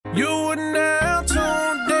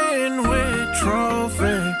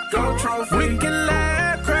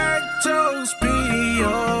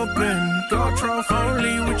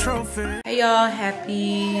y'all?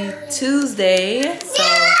 Happy Tuesday. So,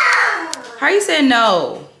 how are you saying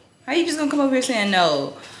no? How you just gonna come over here saying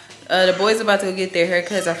no? The boys are about to go get their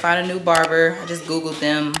haircuts. I found a new barber. I just Googled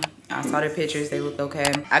them. I saw their pictures. They look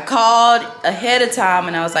okay. I called ahead of time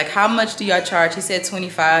and I was like, how much do y'all charge? He said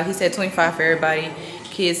 25. He said 25 for everybody,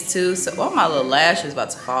 kids too. So, well, my little lash is about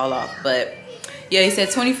to fall off. But yeah, he said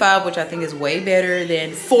 25, which I think is way better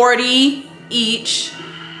than 40 each.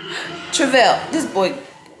 Travell, this boy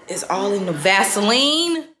is all in the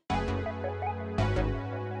Vaseline.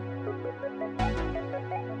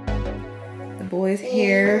 The boy's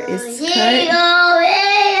hair is cut.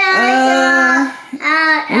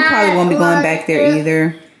 We probably won't be going back there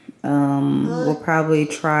either. We'll probably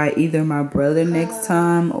try either my brother next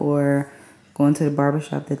time or going to the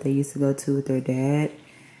barbershop that they used to go to with their dad.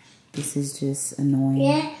 This is just annoying.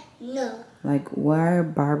 Yeah, no. Like, why are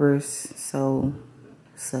barbers so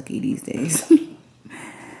sucky these days?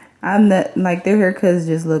 I'm not, like, their haircuts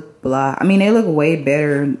just look blah. I mean, they look way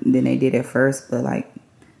better than they did at first, but like,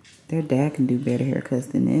 their dad can do better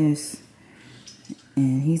haircuts than this.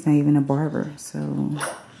 And he's not even a barber, so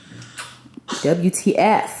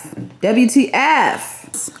WTF.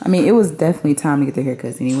 WTF. I mean, it was definitely time to get their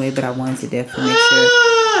haircuts anyway, but I wanted to definitely make sure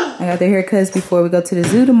I got their haircuts before we go to the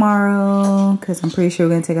zoo tomorrow, because I'm pretty sure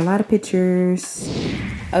we're going to take a lot of pictures.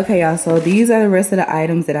 Okay, y'all, so these are the rest of the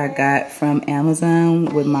items that I got from Amazon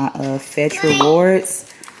with my Fetch rewards.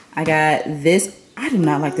 I got this. I do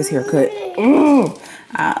not like this haircut. Ugh.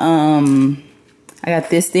 I got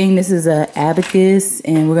this thing. This is a abacus,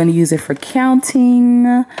 and we're gonna use it for counting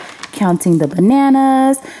the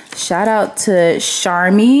bananas. Shout out to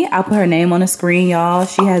Charmy. I'll put her name on the screen, y'all.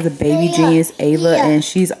 She has a baby genius, Ava, and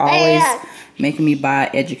she's always making me buy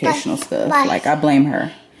educational stuff. Like, I blame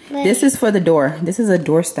her. This is for the door. This is a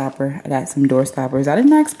door stopper. I got some door stoppers. I did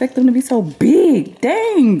not expect them to be so big.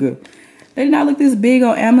 Dang. They did not look this big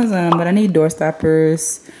on Amazon, but I need door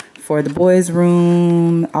stoppers for the boys'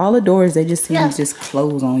 room. All the doors, they just seem to just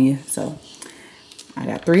close on you. So I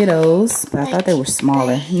got 3 of those, but I thought they were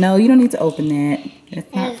smaller. No, you don't need to open that.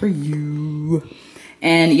 That's not for you.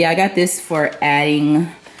 And yeah, I got this for adding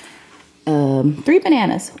 3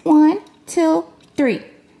 bananas. 1, 2, 3.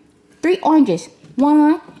 3 oranges.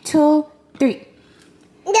 1, 2, 3.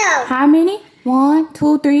 No. How many? 1,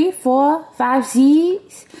 2, 3, 4, 5,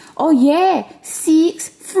 6. Oh yeah, 6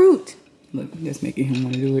 fruit. Look, that's making him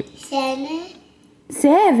want to do it.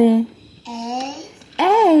 7,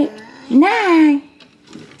 8, 9.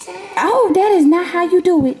 Oh, that is not how you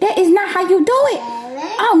do it. That is not how you do it.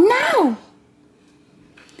 Oh, no.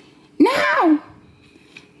 No.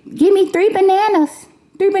 Give me 3 bananas.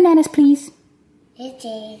 3 bananas, please.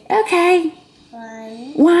 Okay.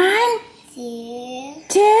 1, 2,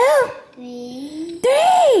 3.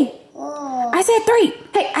 I said 3.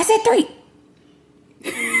 Hey, I said 3.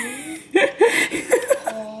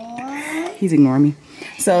 He's ignoring me.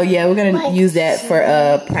 So yeah, we're gonna use that for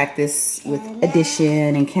practice with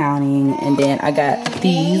addition and counting. And then I got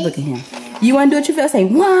these. Look at him. You want to do it yourself? Say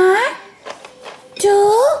 1, 2.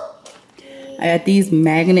 I got these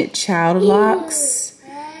magnet child locks.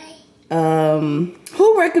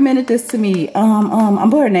 Who recommended this to me? I'm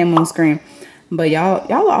putting her name on the screen. But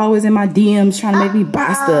y'all are always in my DMs trying to make me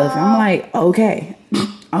buy stuff. I'm like, okay.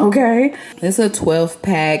 Okay. It's a 12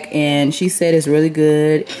 pack and she said it's really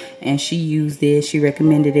good and she used it. She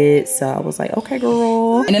recommended it. So I was like, okay,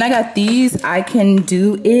 girl. And then I got these. I Can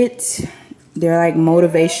Do It. They're like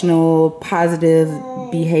motivational, positive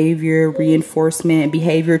behavior, reinforcement,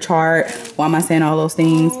 behavior chart. Why am I saying all those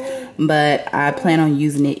things? But I plan on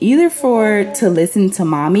using it either to listen to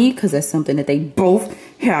mommy, because that's something that they both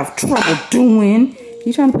have trouble doing.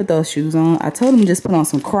 He's trying to put those shoes on. I told him just put on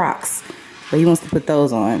some Crocs, but he wants to put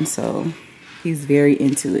those on, so he's very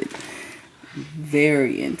into it.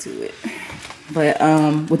 Very into it. But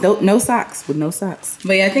with no socks. But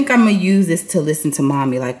yeah, I think I'm gonna use this to listen to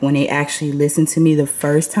mommy. Like, when they actually listen to me the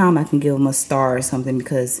first time, I can give them a star or something,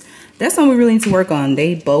 because that's something we really need to work on.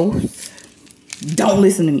 They both don't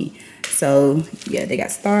listen to me. So yeah, they got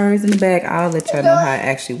stars in the back. I'll let y'all know how it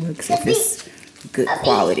actually works if it's good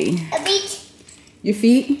quality. Your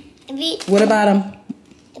feet? What about them?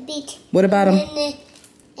 What about them?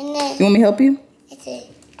 You want me to help you?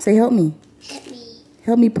 Say help me.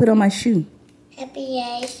 Help me put on my shoe.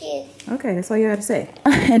 Okay, that's all you have to say.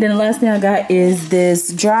 And then the last thing I got is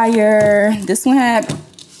this dryer. This one had,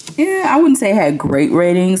 yeah, I wouldn't say it had great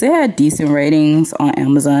ratings. It had decent ratings on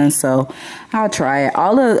Amazon, so I'll try it.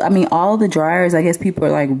 All the dryers, I guess people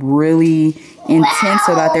are like really intense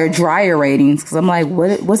about their dryer ratings, because I'm like,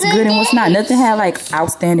 what's good and what's not. Nothing had like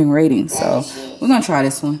outstanding ratings, so we're gonna try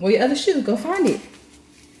this one. Well, your other shoe, go find it.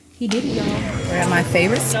 He did it, y'all. We're at my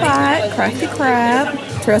favorite spot, Crafty Crab.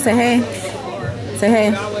 Terrell, say hey. Say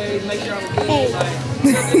hey. Hey.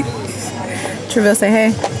 Travell, say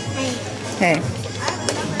hey. Hey.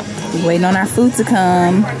 We waiting on our food to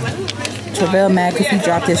come. Travell mad because he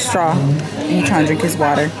dropped his straw and he trying to drink his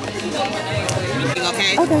water.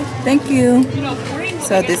 Okay, thank you.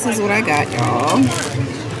 So this is what I got, y'all.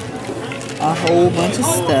 A whole bunch of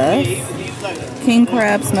stuff. King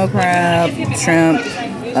crab, snow crab, shrimp,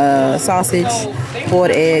 sausage,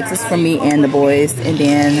 boiled eggs. This is for me and the boys. And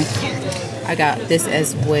then I got this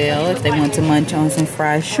as well if they want to munch on some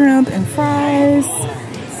fried shrimp and fries.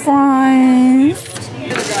 Fries.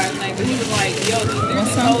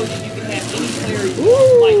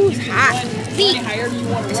 Ooh, it's hot.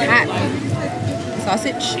 It's hot.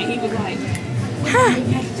 Sausage.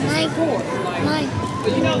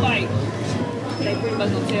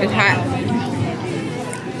 It's hot.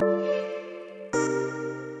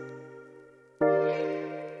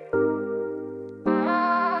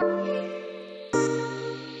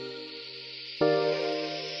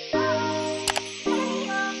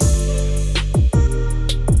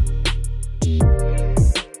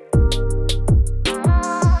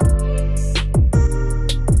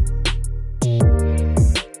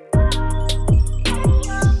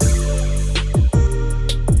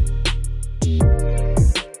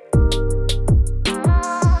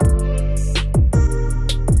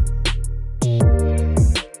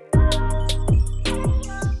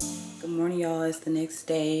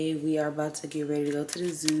 Day. We are about to get ready to go to the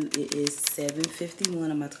zoo. It is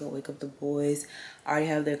 7:51. I'm about to go wake up the boys. I already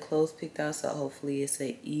have their clothes picked out, so hopefully it's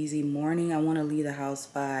an easy morning. I want to leave the house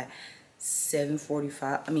by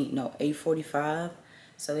 8:45.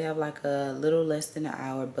 So we have like a little less than an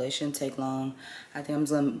hour, but it shouldn't take long. I think I'm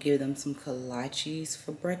just gonna give them some kolaches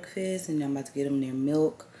for breakfast, and then I'm about to get them their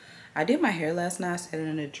milk. I did my hair last night. I set it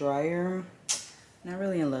in the dryer. Not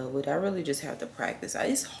really in love with it. I really just have to practice.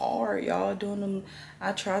 It's hard, y'all, doing them.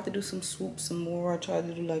 I tried to do some swoops some more. I tried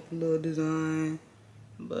to do like a little design,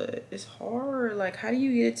 but it's hard. Like, how do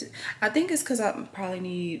you get it to, I think it's because I probably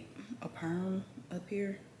need a perm up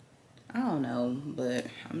here. I don't know, but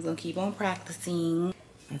I'm just gonna keep on practicing.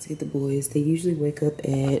 I get the boys. They usually wake up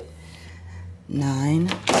at 9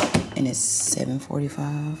 and it's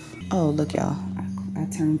 7:45. Oh, look, y'all. I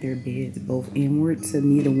turned their beds both inward so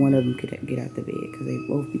neither one of them could get out the bed because they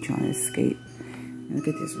both be trying to escape. And look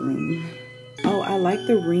at this room. Oh, I like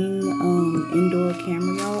the Ring indoor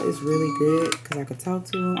camera, y'all. It's really good because I could talk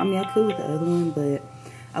to them. I mean, I could with the other one, but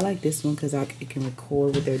I like this one because it can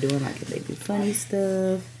record what they're doing. Like if they do funny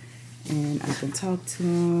stuff, and I can talk to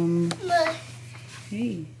them.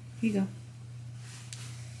 Hey, here you go.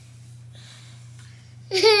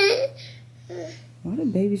 Why do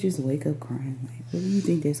babies just wake up crying? Like, what do you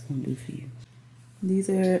think that's gonna do for you?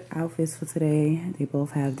 These are outfits for today. They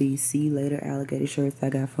both have these See You Later alligator shirts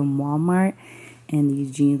I got from Walmart and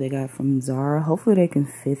these jeans I got from Zara. Hopefully they can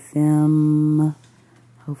fit them.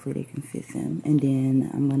 Hopefully they can fit them. And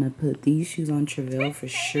then I'm gonna put these shoes on Travell for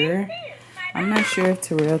sure. I'm not sure if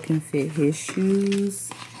Terrell can fit his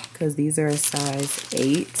shoes because these are a size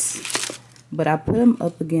 8. But I put them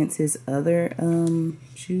up against his other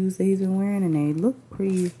shoes that he's been wearing, and they look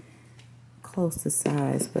pretty close to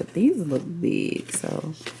size, but these look big.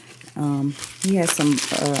 So he has some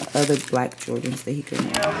other black Jordans that he could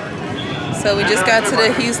wear. So we just got to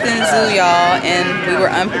the Houston Zoo, y'all, and we were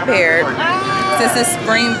unprepared. Since it's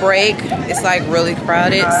spring break, it's like really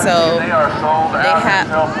crowded. So they have,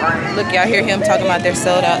 look, y'all hear him talking about they're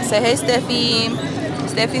sold out. Say hey, Steffi.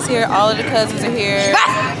 Steffi's here. All of the cousins are here.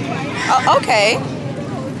 Oh, okay.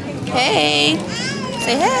 Hey.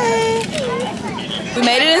 Say hey. We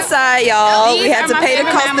made it inside, y'all. We had to pay the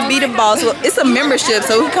cost to be the boss. Well, it's a membership,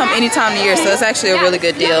 so we can come any time of year, so it's actually a really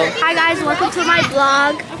good deal. Hi guys, welcome to my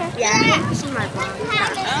vlog. Yeah, this is my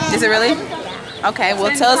vlog. Is it really? Okay,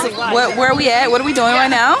 well tell us where are we at? What are we doing right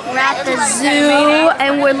now? We're at the zoo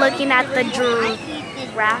and we're looking at the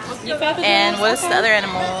giraffe. And what's the other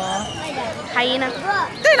animal? Hyena.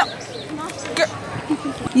 They don't.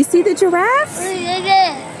 You see the giraffe?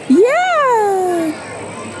 Yeah.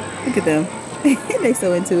 Look at them. They're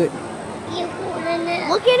so into it.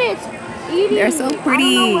 Look at it. Eating. They're so pretty. I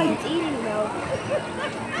don't know what it's eating though.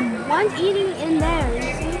 One's eating in there. You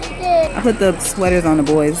see? I put the sweaters on the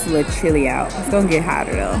boys. It's a little chilly out. It's gonna get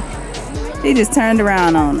hotter though. They just turned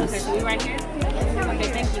around on us.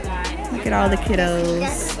 Look at all the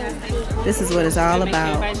kiddos. This is what it's all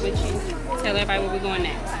about. Tell everybody where we're going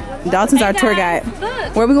next. Dalton's our tour guide.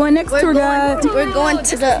 Where are we going next, tour guide? We're going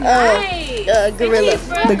to the gorilla.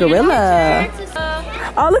 The gorilla.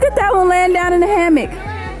 Oh, look at that one laying down in the hammock.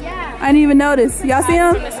 I didn't even notice. Y'all see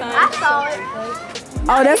him? I I saw it.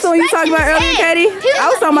 Oh, that's the one you talked about earlier, Katie? I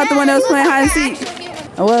was talking about the one that was playing hide and seek.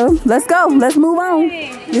 Well, let's go. Let's move on.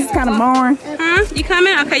 This is kind of boring. Huh? You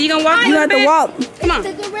coming? Okay, you gonna walk? You have to walk. Come on.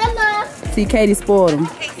 The gorilla. See, Katie spoiled him.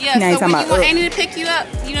 Yeah, Now he's so when talking you want about, Annie to pick you up,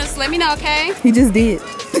 you just let me know, okay? He just did.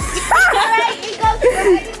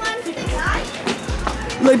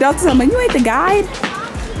 Look, Dr. Summer, you ain't the guide.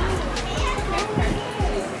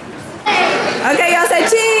 Okay, y'all say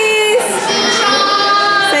cheese.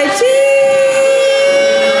 Say cheese.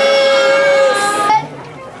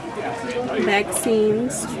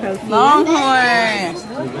 Vaccines, trophy. Longhorn.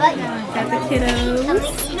 Got the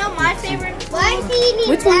kiddos. You know my favorite?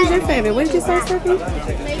 Which one is your favorite? What did you say, Sophie?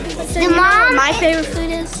 The mom. My favorite food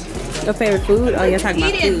is? Your favorite food? Oh, you're talking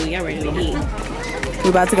about food. Y'all ready to eat. We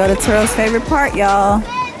about to go to Terrell's favorite part, y'all.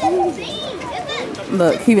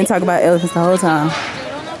 Look, he been talking about elephants the whole time.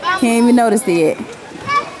 He ain't even noticed it yet.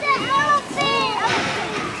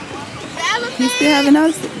 He still haven't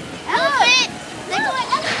noticed it.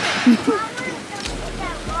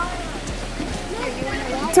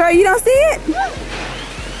 Terrell, you don't see it?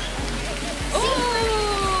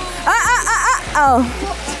 Oh.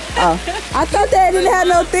 I thought that didn't have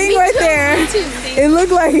no thing right there. It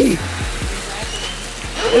looked like he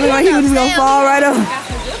was just gonna fall right up.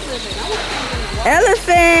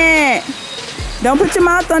 Elephant! Don't put your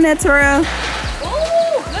mouth on that, Terrell. Ooh,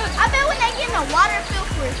 I bet when they get in the water, feel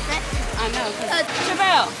for reflection. I know.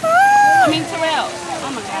 Terrell. Oh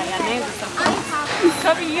my God, y'all names are so cool.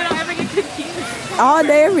 Sophie, you don't ever get confused. All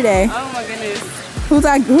day, every day. Oh my goodness.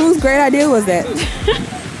 Whose great idea was that?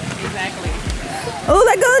 Exactly. Oh,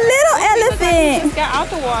 like a little elephant. Just got out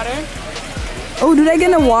the water. Oh, do they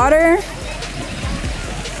get in the water?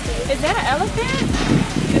 Is that an elephant?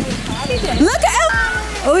 Look at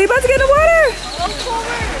Oh, he about to get in the water.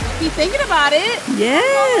 He's thinking about it.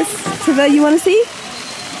 Yes. Travell, you want to see?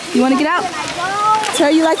 You want to get out?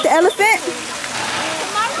 Terrell, you like the elephant?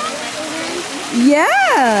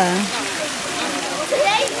 Yeah.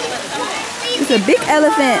 It's a big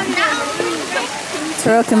elephant.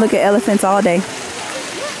 Terrell can look at elephants all day.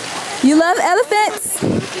 You love elephants?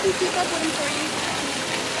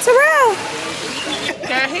 Terrell.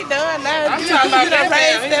 Yeah, he done now. I'm talking about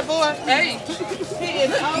that boy. Hey.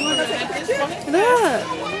 Look.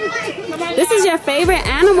 This is your favorite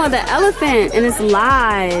animal, the elephant, and it's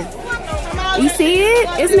live. You see it?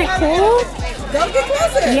 Isn't it cool? Don't get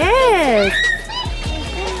closer. Yes.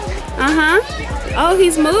 Uh-huh. Oh,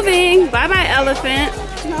 he's moving. Bye-bye, elephant.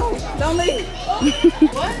 No, don't leave.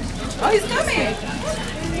 What? Oh, he's coming.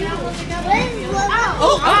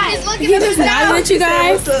 He's looking He just nodded at you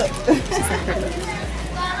guys.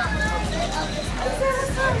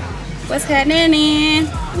 What's happening?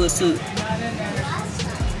 What's up?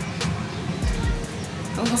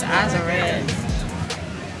 Oh, his eyes are red.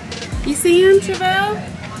 You see him, Travell?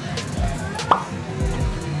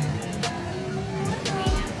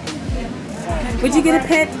 Would you get a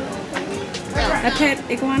pet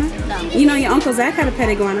iguana? No. You know your Uncle Zach had a pet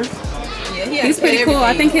iguana. Yeah, He's pretty cool.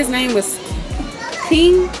 I think his name was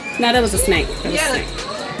King. No, that was a snake. That was a snake.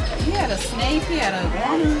 He had a snake. He had a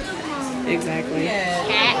iguana. Exactly.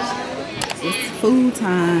 Yeah. It's food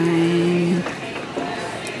time.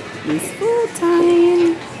 It's food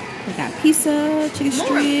time. We got pizza, chicken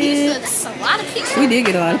strips. That's a lot of pizza. We did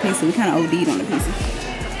get a lot of pizza. We kind of OD'd on the pizza.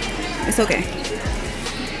 It's okay.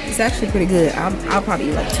 It's actually pretty good. I'll probably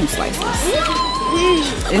eat like 2 slices.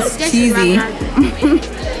 It's cheesy.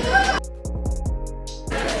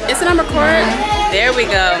 Is it on record? There we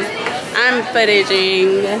go. I'm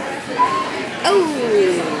footaging. Oh.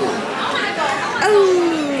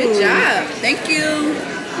 Good job. Thank you.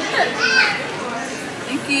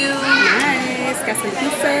 Thank you. Nice. Got some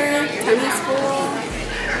pizza. Tummy's full.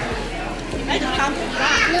 I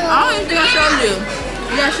don't even think I showed you.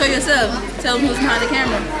 You gotta show yourself. Tell them who's behind the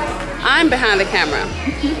camera. I'm behind the camera.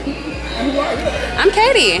 I'm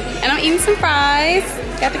Katie, and I'm eating some fries.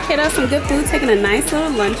 Got the kiddos some good food, taking a nice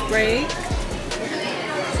little lunch break.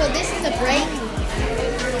 So this is a break?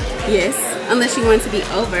 Yes, unless you want to be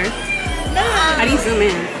over. No. How do you zoom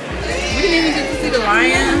in? We didn't even get to see the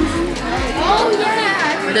lions. Oh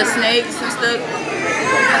yeah. The snakes and stuff.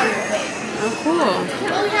 Oh, cool.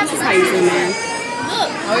 This is how you zoom in.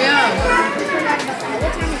 Oh yeah.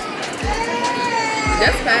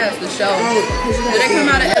 That's past the show. Did they come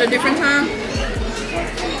out at a different time?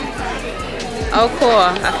 Oh, cool.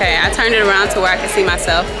 Okay, I turned it around to where I can see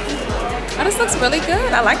myself. Oh, this looks really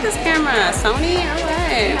good. I like this camera. Sony, all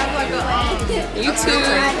right. YouTube.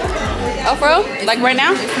 Oh, bro? Like right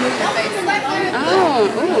now?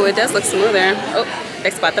 Oh, ooh, it does look smoother. Oh, they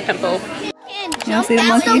spot the pimple. You don't see the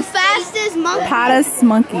That's monkey? the fastest fastest monkey. Hottest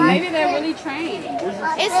monkey. Maybe they're really trained.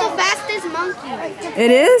 It's the fastest monkey.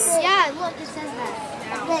 It is? Yeah, look, it says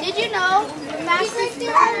that. Did you know? Fastest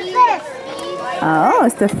monkey. Oh,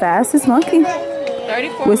 it's the fastest monkey.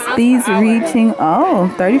 34 With miles speeds per hour. reaching, 34.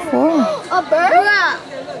 A bird?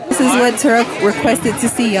 This is what Turk requested to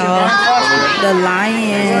see, y'all. The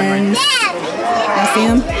lions. You see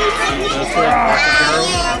him?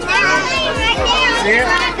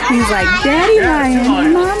 He's like, Daddy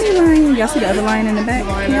lion, Mommy lion. Y'all see the other lion in the back?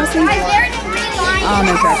 Can y'all see? I don't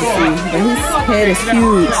know if y'all can see, but his head is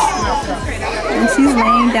huge. And she's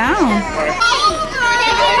laying down.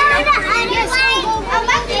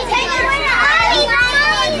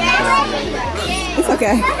 It's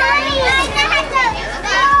okay.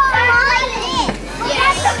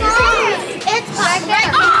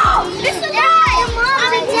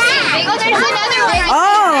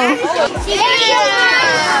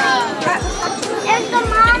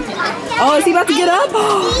 Oh, is he about to get up?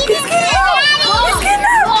 He's getting up. He's getting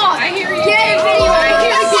up. I hear you.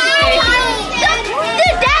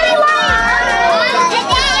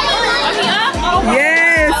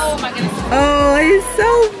 Yes. Oh my goodness. Oh, he's so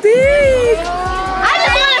big. I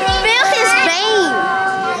just want to feel his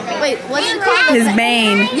vein. Wait, what's it called? His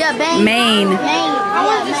mane. Yeah, vein. Mane. I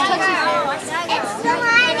want to just touch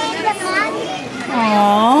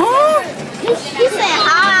Aww. He said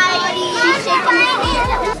hi.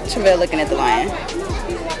 Travell looking at the lion.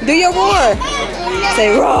 Do your roar. Say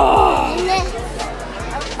roar.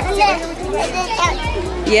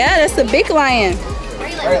 Yeah, that's the big lion.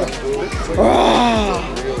 Roar.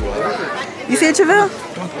 You see it, Travell?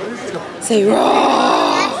 Say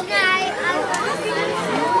roar.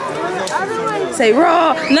 Say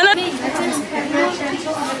roar. No, no.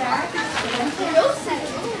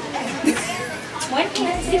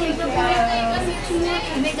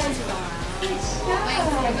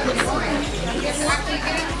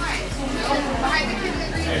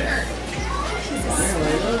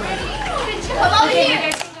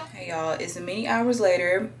 Hey y'all, it's many hours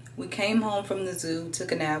later. We came home from the zoo,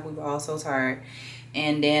 took a nap. We were all so tired.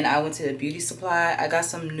 And then I went to the beauty supply. I got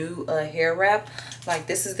some new hair wrap. Like,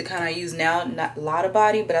 this is the kind I use now, not a lot of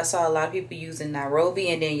body, but I saw a lot of people using Nairobi,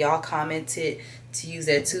 and then y'all commented to use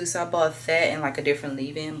that too. So I bought that and like a different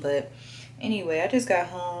leave-in. But anyway, I just got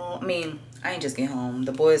home. I mean, I ain't just get home.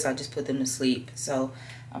 The boys, I just put them to sleep. So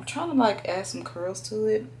I'm trying to like add some curls to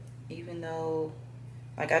it, even though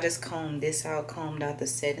like I just combed this out, combed out the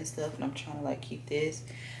set and stuff, and I'm trying to like keep this.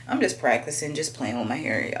 I'm just practicing, just playing with my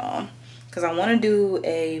hair, y'all, because I want to do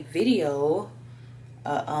a video,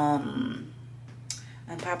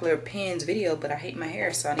 unpopular opinions video, but I hate my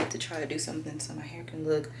hair, so I need to try to do something so my hair can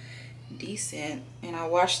look decent. And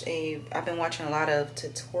I've been watching a lot of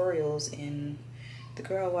tutorials, and the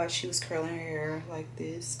girl I watched, she was curling her hair like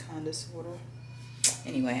this, kind of, sort of.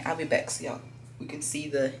 Anyway, I'll be back so y'all, we can see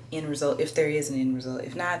the end result, if there is an end result.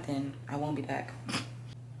 If not, then I won't be back.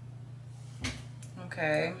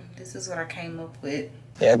 Okay, this is what I came up with.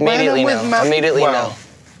 Yeah, immediately no. Immediately no.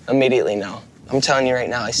 Immediately no. I'm telling you right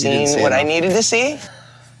now, I seen what I needed to see.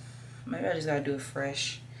 Maybe I just gotta do it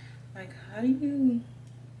fresh. Like, how do you...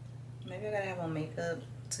 Maybe I gotta have on makeup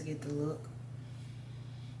to get the look.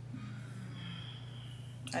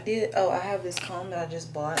 I did... Oh, I have this comb that I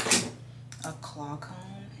just bought. A claw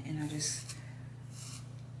comb. And I just...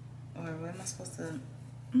 Or what am I supposed to...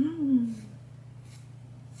 I don't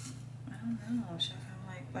know. Should I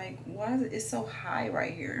like, why is it... It's so high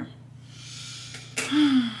right here.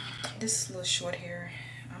 This little short hair.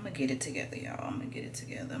 I'm gonna get it together, y'all. I'm gonna get it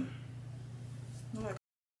together. Look like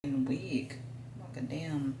a wig. Like a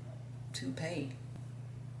damn toupee.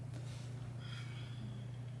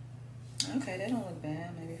 Okay, that don't look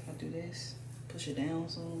bad. Maybe if I do this, push it down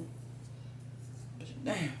some. Push it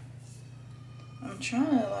down. I'm trying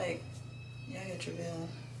to like, yeah, I got Travell.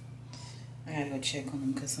 I gotta go check on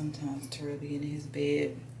him because sometimes Terrell be in his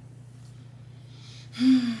bed.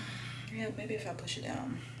 Yeah, maybe if I push it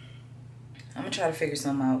down. I'm gonna try to figure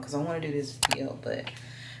something out because I want to do this video, but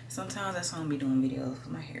sometimes that's why I'm gonna be doing videos because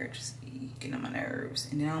my hair just be getting on my nerves,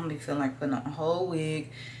 and then I'm gonna be feeling like putting on a whole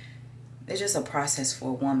wig. It's just a process for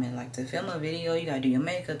a woman. Like, to film a video, you gotta do your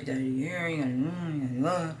makeup, you gotta do your hair, you gotta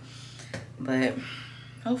do. But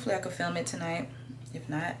hopefully I can film it tonight. If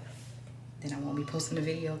not, then I won't be posting the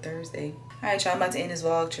video Thursday. Alright, y'all, I'm about to end this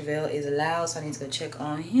vlog. Travell is loud, so I need to go check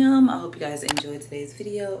on him. I hope you guys enjoyed today's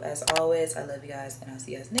video. As always, I love you guys, and I'll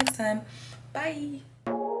see you guys next time. Bye.